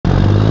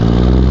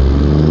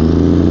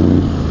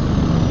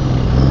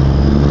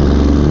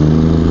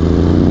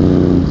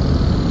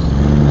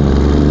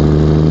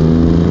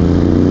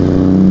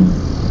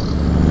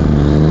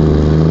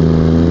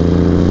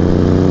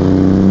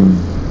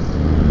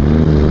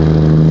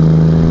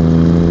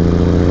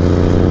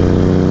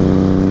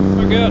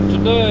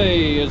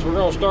Today is we're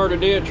going to start a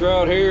ditch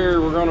right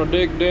here. We're going to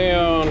dig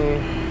down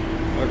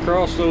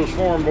across those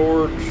form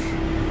boards,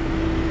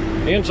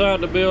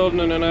 inside the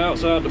building and then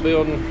outside the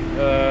building,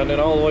 and then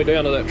all the way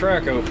down to that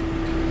Backhoe.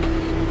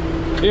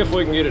 If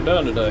we can get it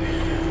done today.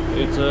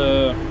 It's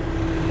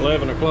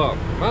 11 o'clock.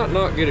 Might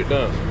not get it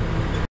done.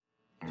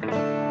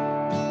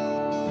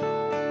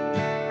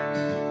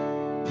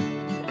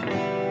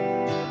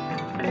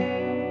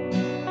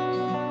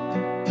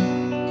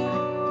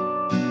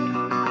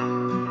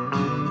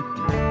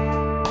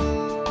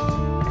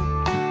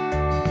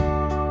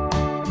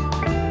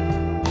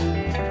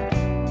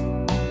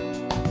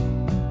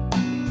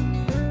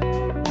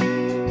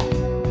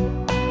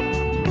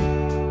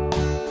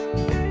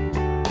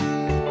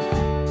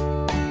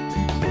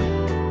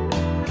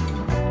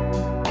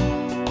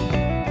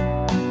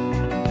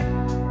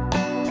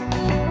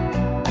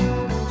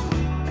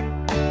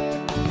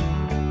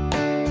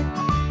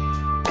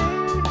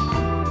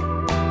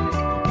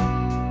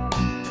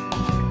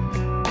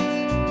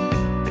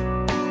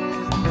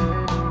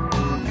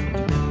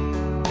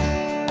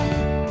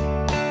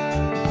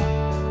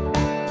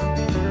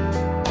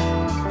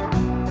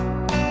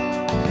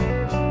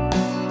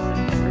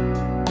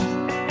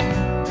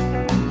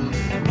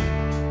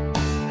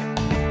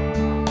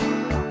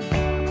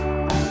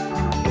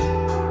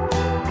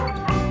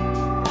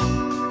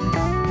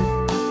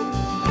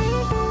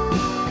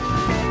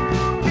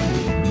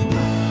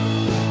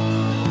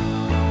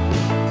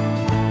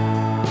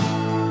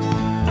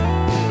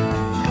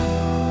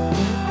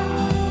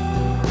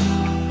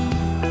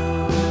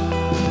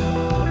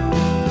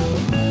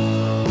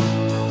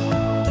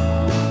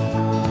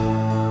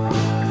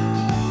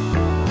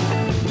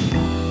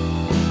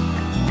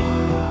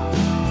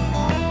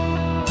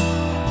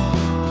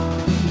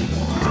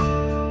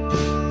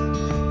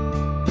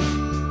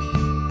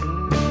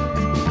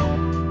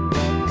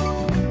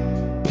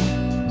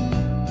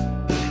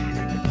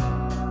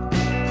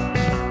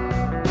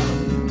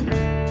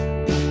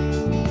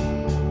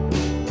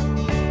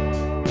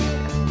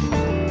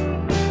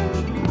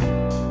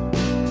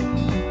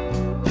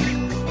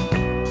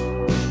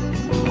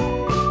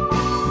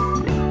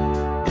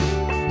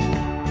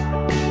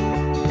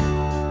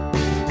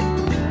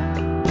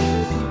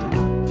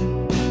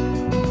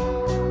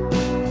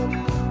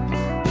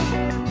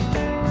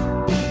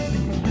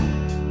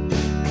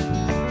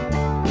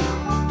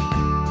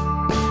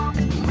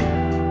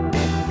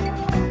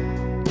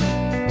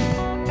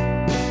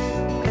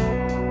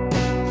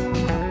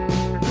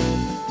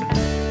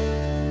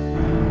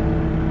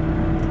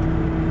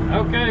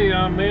 Okay,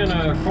 I'm in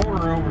a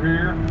corner over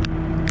here.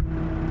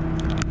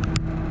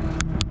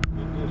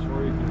 Get this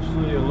where you can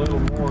see a little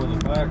more of the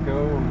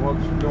backhoe and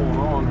what's going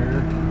on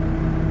here.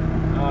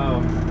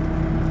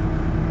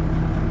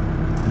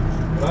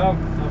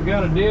 I've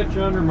got a ditch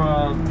under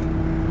my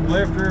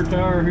left rear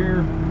tire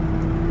here.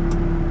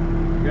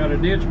 Got a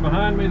ditch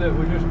behind me that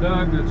we just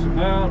dug that's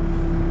about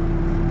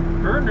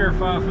pretty near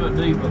 5 foot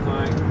deep,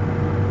 I think.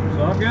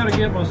 So I've got to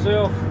get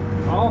myself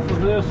off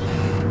of this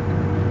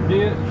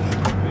ditch.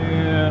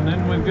 And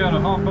then we've got to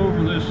hop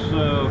over this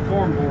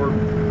form board.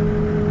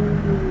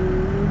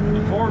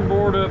 The form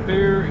board up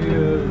here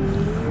is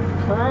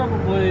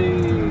probably,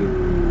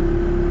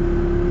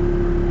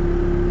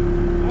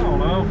 I don't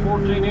know,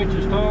 14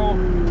 inches tall,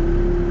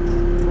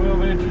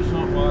 12 inches,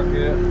 something like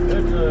that.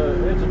 It's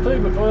a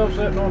 2x12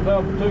 sitting on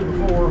top of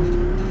 2x4.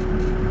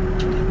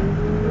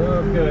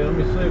 Okay, let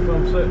me see if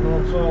I'm sitting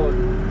on solid.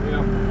 Yeah,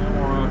 I'm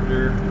all right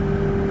there.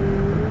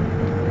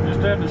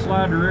 Had to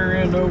slide the rear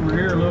end over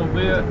here a little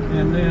bit,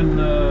 and then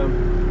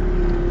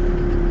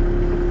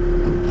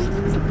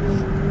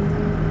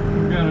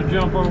got to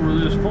jump over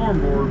this form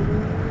board.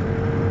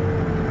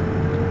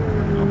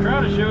 I'll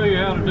try to show you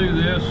how to do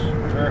this,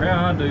 or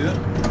how I do it.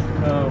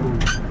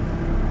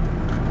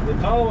 The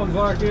tall ones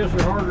like this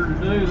are harder to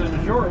do than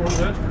the short ones,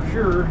 that's for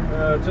sure.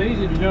 It's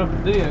easy to jump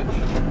a ditch.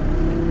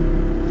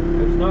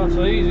 It's not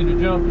so easy to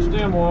jump a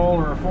stem wall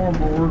or a form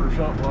board or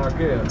something like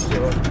that.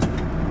 So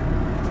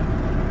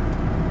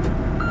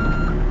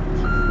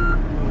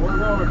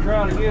we're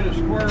try to get as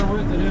square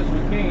with it as we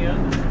can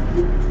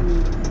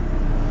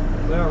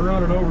without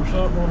running over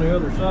something on the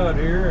other side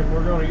here, and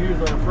we're going to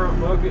use our front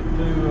bucket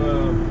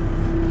to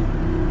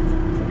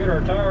get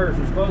our tires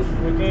as close as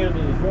we can to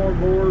the form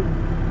board,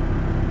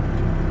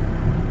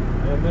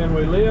 and then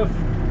we lift.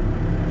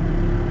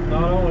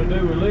 Not only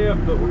do we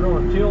lift, but we're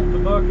going to tilt the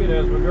bucket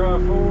as we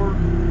drive forward.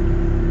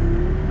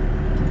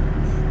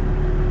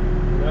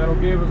 That'll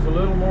give us a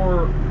little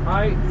more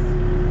height.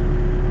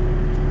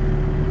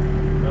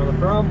 Now the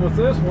problem with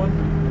this one,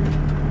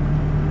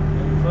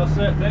 if I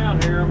set down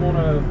here, I'm going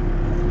to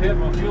hit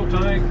my fuel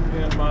tank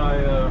and my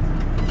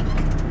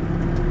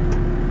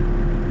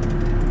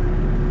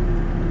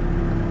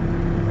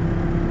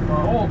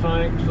oil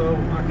tank, so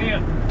I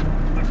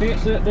can't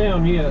sit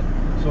down yet.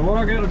 So what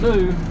I got to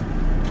do,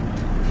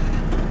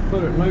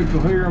 put it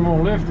neutral here. I'm going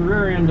to lift the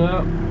rear end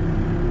up,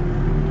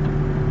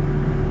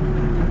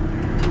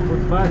 put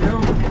the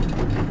backhoe.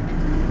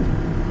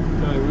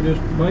 Okay, we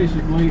just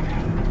basically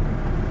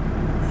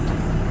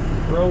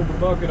rolled the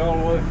bucket all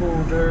the way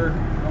forward there.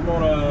 I'm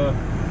gonna,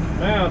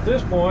 now at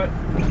this point,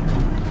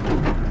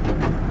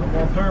 I'm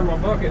gonna turn my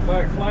bucket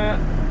back flat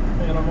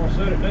and I'm gonna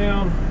set it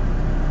down.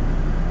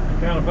 I'm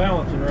kind of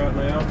balancing right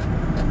now.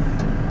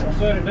 I'll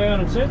set it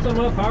down, and since I'm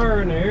up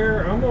higher in the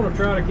air, I'm gonna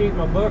try to keep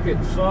my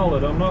bucket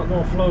solid. I'm not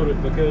gonna float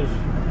it, because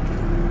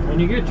when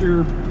you get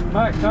your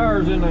back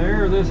tires in the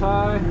air this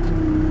high,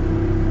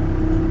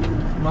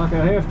 like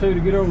I have to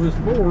get over this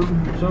board,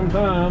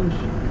 sometimes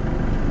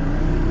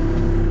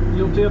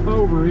you'll tip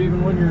over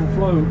even when you're in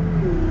float.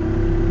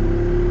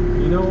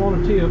 You don't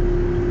want to tip.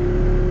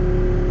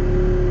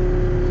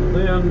 So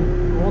then,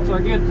 once I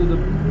get to the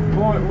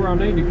point where I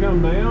need to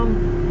come down,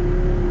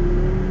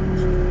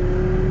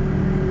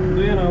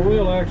 then I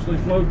will actually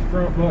float the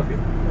front bucket.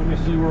 Let me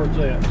see where it's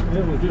at.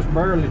 It was just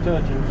barely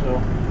touching,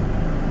 so.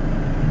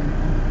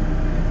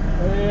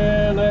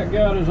 And that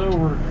got us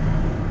over.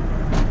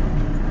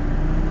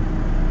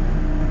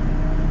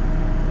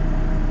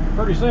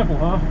 Pretty simple,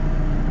 huh?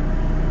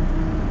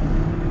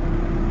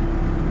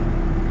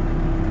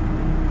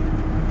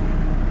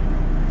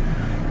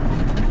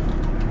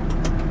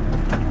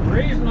 The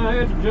reason I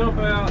had to jump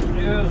out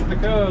is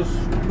because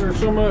there's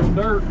so much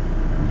dirt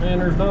and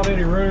there's not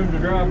any room to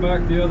drive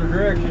back the other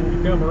direction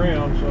to come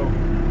around, so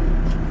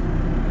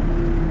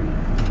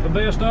the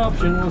best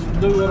option was to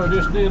do what I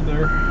just did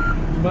there.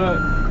 But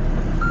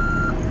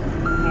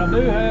I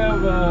do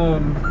have,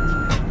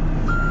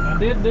 I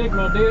did dig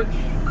my ditch.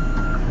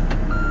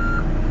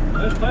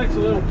 This takes a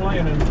little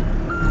planning,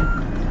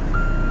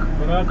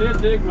 but I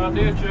did dig my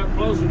ditch up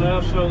close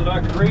enough so that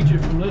I could reach it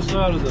from this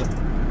side of the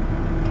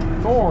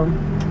form.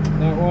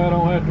 That way I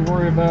don't have to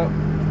worry about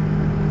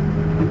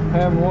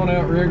having one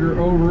outrigger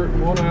over it,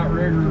 one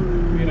outrigger,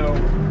 you know.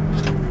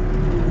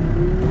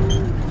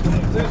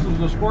 If this was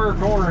a square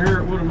corner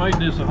here, it would have made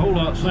this a whole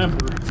lot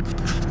simpler.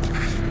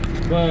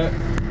 But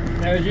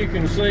as you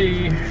can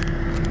see,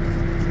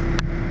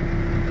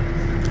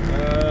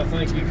 I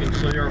think you can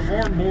see our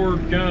form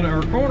board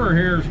our corner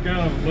here is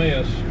kind of a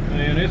mess,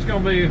 and it's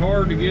going to be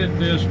hard to get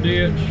this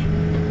ditch.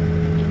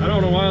 I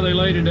don't know why they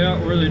laid it out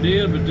where they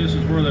did, but this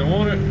is where they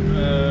want it.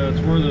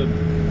 It's where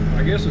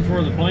I guess it's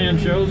where the plan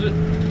shows it.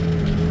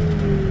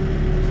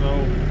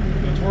 So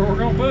that's where we're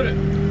going to put it.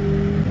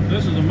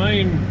 This is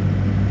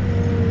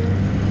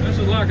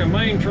like a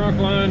main trunk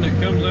line that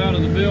comes out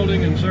of the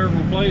building in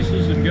several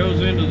places and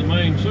goes into the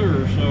main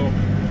sewer. So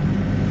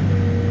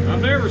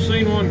I've never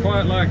seen one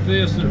quite like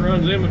this that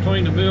runs in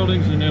between the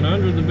buildings and then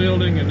under the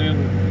building and then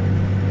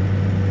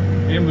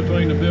in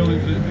between the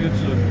buildings.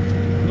 It's a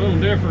little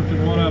different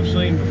than what I've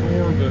seen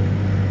before, but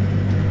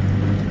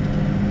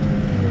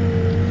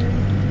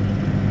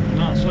I'm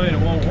not saying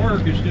it won't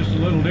work, it's just a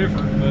little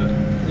different. But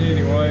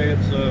anyway,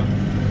 it's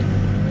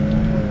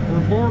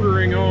we're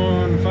bordering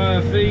on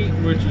 5 feet,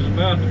 which is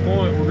about the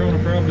point we're going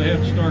to probably have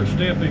to start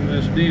stepping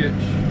this ditch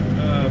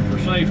for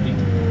safety.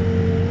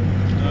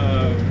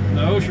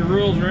 The OSHA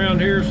rules around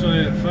here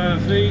say at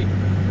 5 feet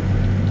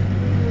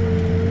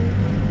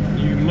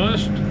you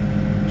must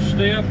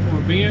step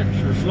or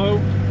bench or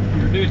slope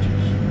your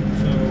ditches.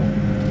 So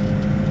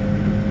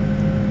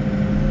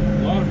a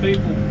lot of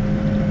people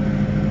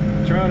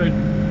try to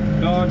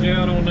dodge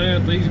out on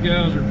that. These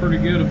guys are pretty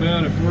good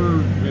about if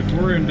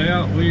we're in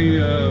doubt,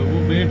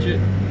 we'll bench it.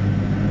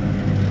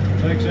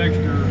 It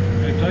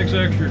takes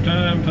extra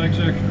time, takes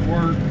extra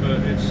work,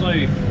 but it's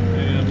safe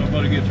and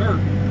nobody gets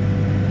hurt.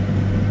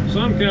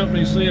 Some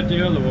companies see it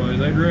the other way.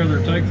 They'd rather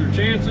take their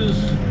chances,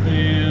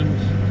 and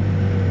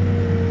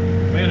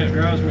man, it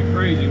drives me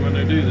crazy when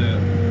they do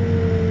that.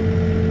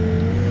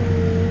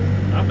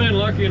 I've been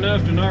lucky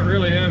enough to not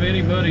really have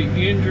anybody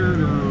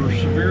injured or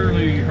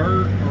severely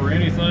hurt or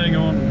anything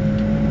on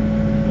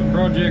the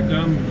project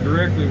I'm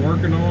directly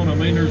working on. I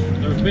mean,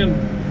 I've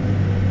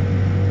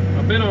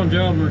been on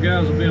jobs where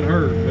guys have been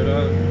hurt, but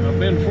I've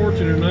been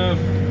fortunate enough,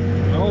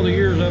 all the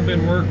years I've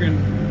been working,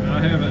 I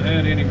haven't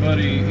had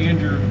anybody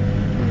injured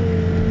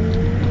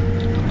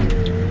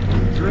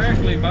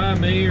directly by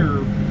me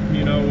or,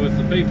 you know, with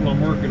the people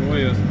I'm working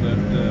with. But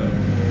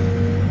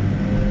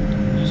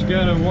just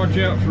gotta watch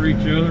out for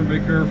each other and be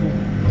careful.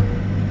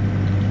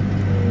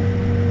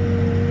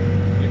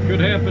 It could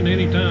happen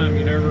anytime,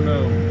 you never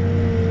know.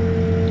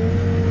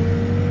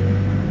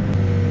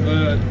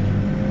 But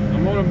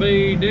I'm gonna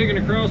be digging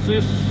across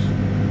this.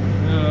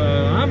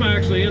 I'm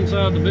actually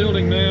inside the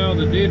building now.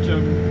 The ditch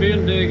I've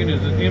been digging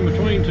is in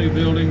between two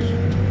buildings.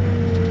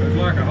 There's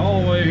like a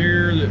hallway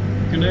here that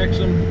connects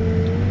them.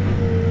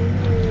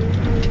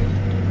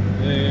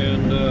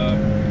 And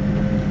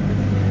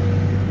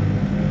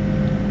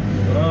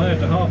but I'll have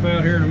to hop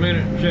out here in a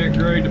minute and check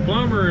grade. The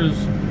plumber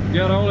has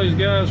got all these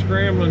guys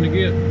scrambling to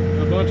get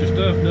a bunch of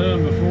stuff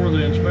done before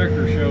the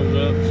inspector shows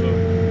up. So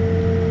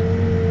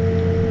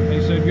he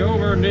said, go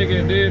over and dig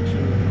that ditch,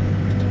 and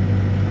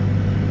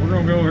we're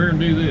gonna go over here and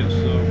do this.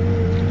 So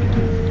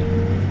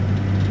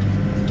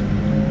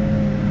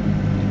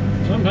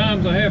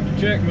sometimes I have to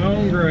check my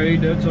own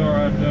grade. That's all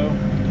right though.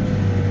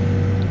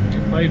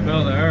 Get paid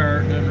by the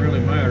hour, it doesn't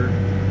really matter.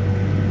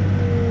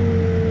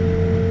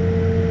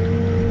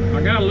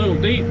 I got a little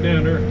deep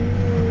down there.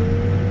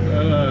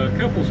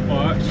 couple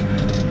spots,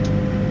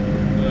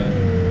 but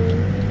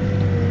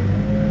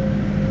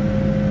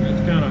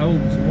it's kind of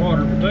holding some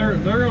water. But they're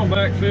gonna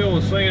backfill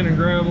with sand and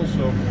gravel,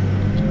 so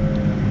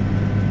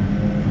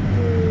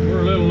if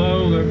we're a little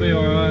low, they'll be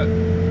all right.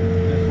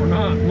 If we're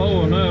not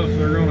low enough,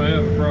 they're gonna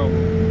have a problem.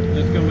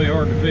 It's gonna be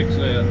hard to fix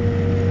that.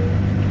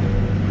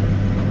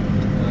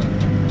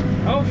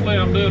 Hopefully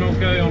I'm doing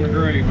okay on the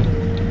grade.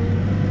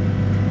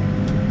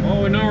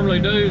 All we normally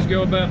do is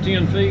go about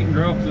 10 feet and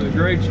drop the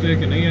grade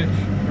stick an inch,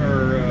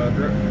 or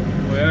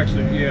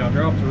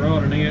drop the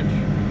rod an inch.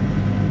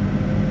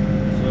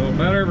 So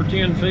about every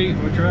 10 feet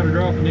we try to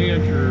drop an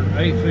inch, or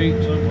 8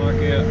 feet, something like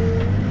that.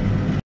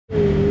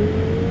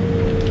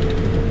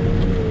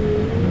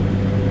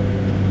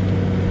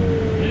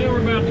 Yeah,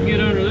 we're about to get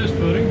under this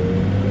footing.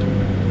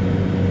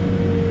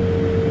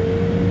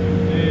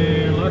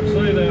 And like I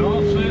say, that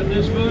offset in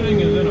this footing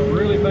is in a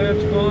really bad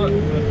spot,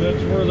 but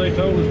that's where they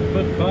told us to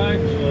put the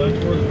pipe, so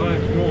that's where the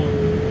pipe's going.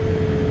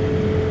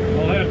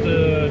 I'll have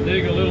to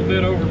dig a little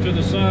bit over to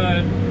the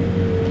side.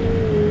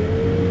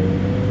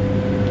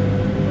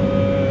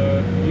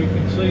 You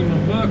can see my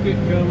bucket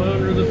come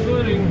under the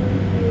footing.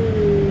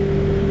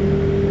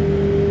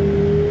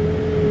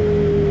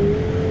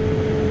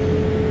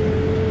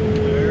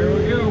 There we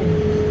go.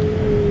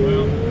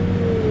 Well,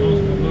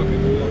 lost my bucket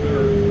full of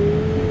dirt.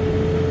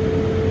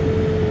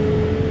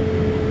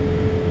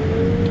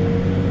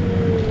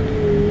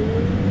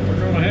 We're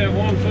going to have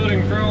one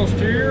footing crossed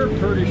here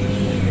pretty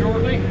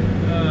shortly.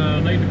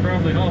 Need to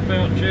probably hop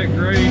out and check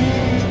grade.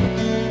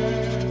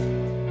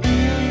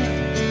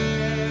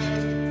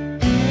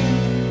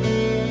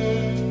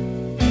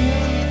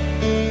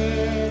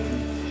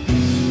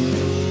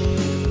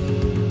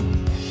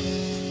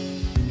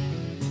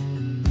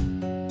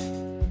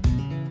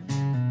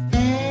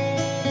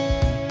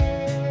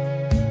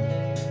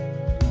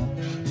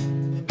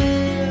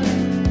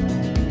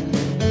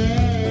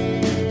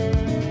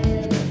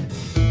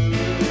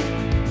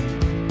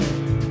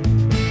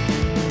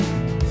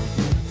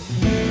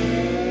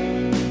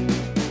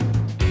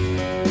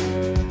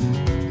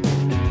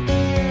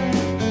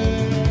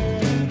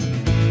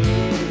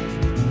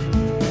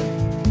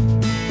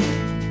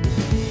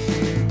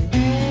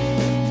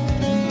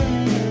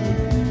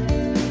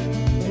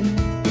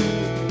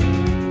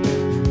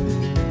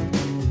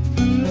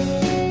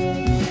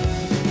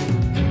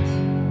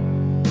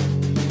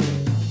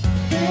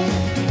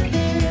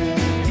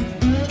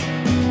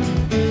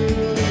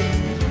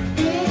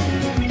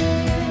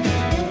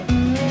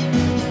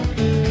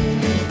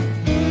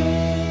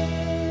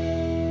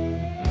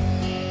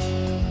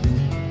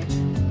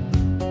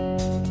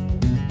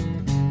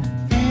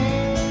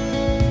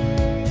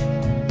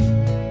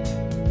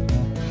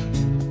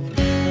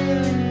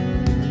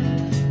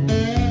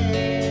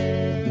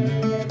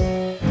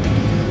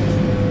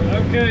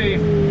 Okay,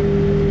 I'm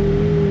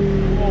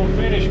going to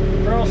finish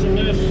crossing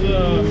this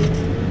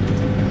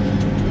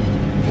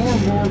form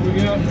board we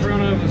got in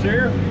front of us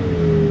here.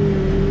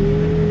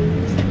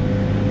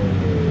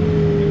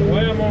 The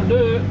way I'm going to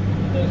do it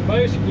is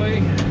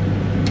basically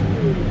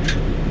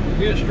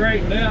get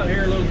straightened out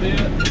here a little bit,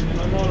 and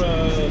I'm going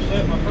to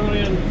set my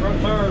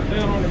front tires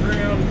down on the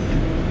ground.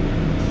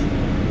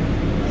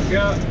 I've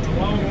got a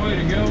long way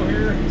to go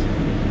here.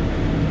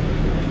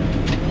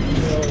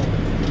 So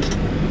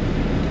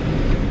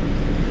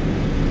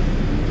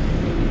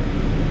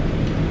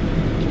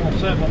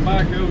set my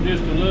backhoe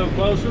just a little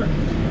closer. I'm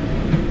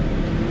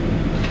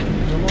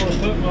going to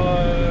put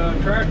my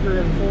tractor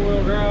in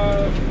 4-wheel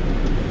drive,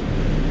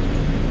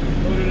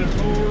 put it in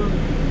forward.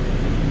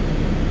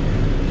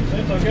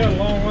 Since I've got a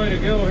long way to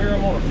go here,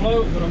 I'm going to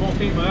float, but I'm going to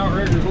keep my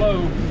outriggers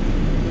low,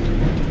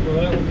 so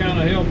that will kind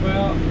of help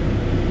out.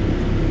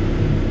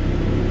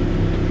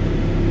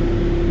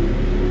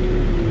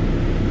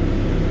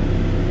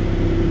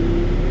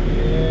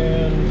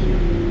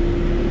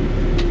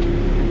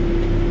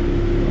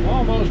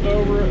 Almost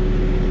over it.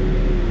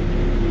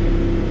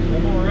 So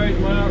I'm going to raise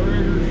my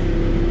outriggers,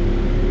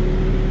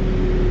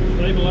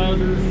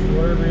 stabilizers,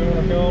 whatever you want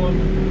to call them.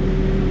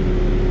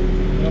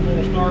 And I'm going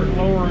to start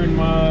lowering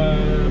my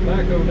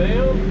backhoe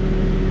down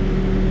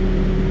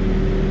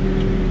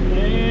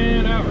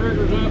and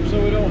outriggers up so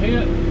we don't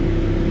hit.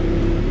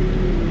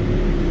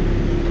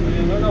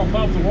 And they're going to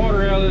pump the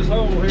water out of this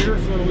hole here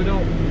so we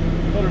don't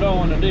put it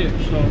all in the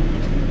ditch. So,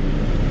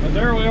 but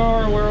there we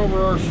are, we're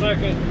over our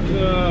second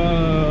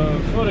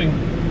footing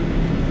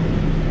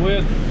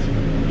with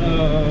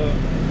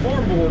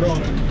form board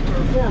on it,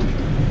 or form,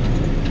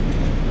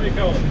 what do you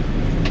call it?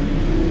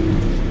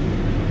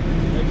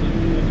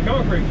 It's a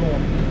concrete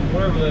form,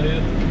 whatever that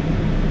is.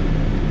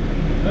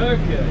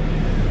 Okay.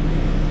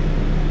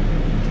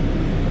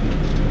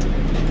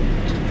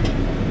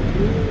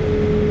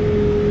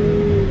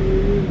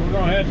 We're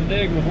going to have to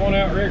dig with one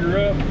outrigger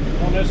up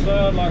on this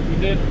side like we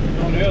did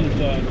on the other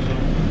side.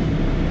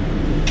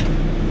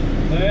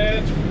 So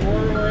that's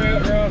where we're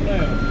at right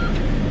now.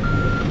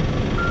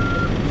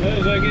 As soon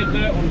as I get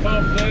that one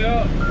pumped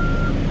out,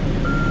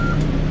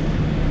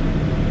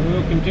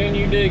 we'll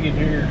continue digging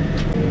here.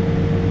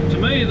 To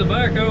me, the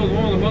backhoe is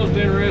one of the most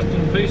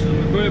interesting pieces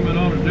of equipment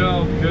on a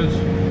job because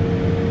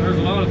there's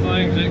a lot of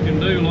things it can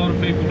do a lot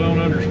of people don't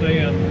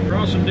understand.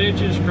 Crossing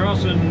ditches,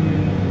 crossing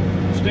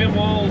stem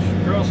walls,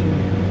 crossing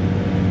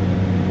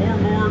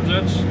form boards,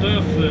 that's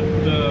stuff that,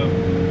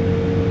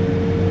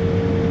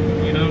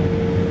 you know,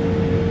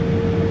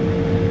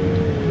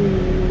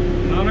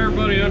 not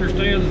everybody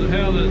understands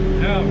how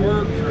it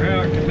works or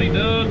how it can be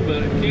done,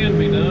 but it can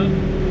be done.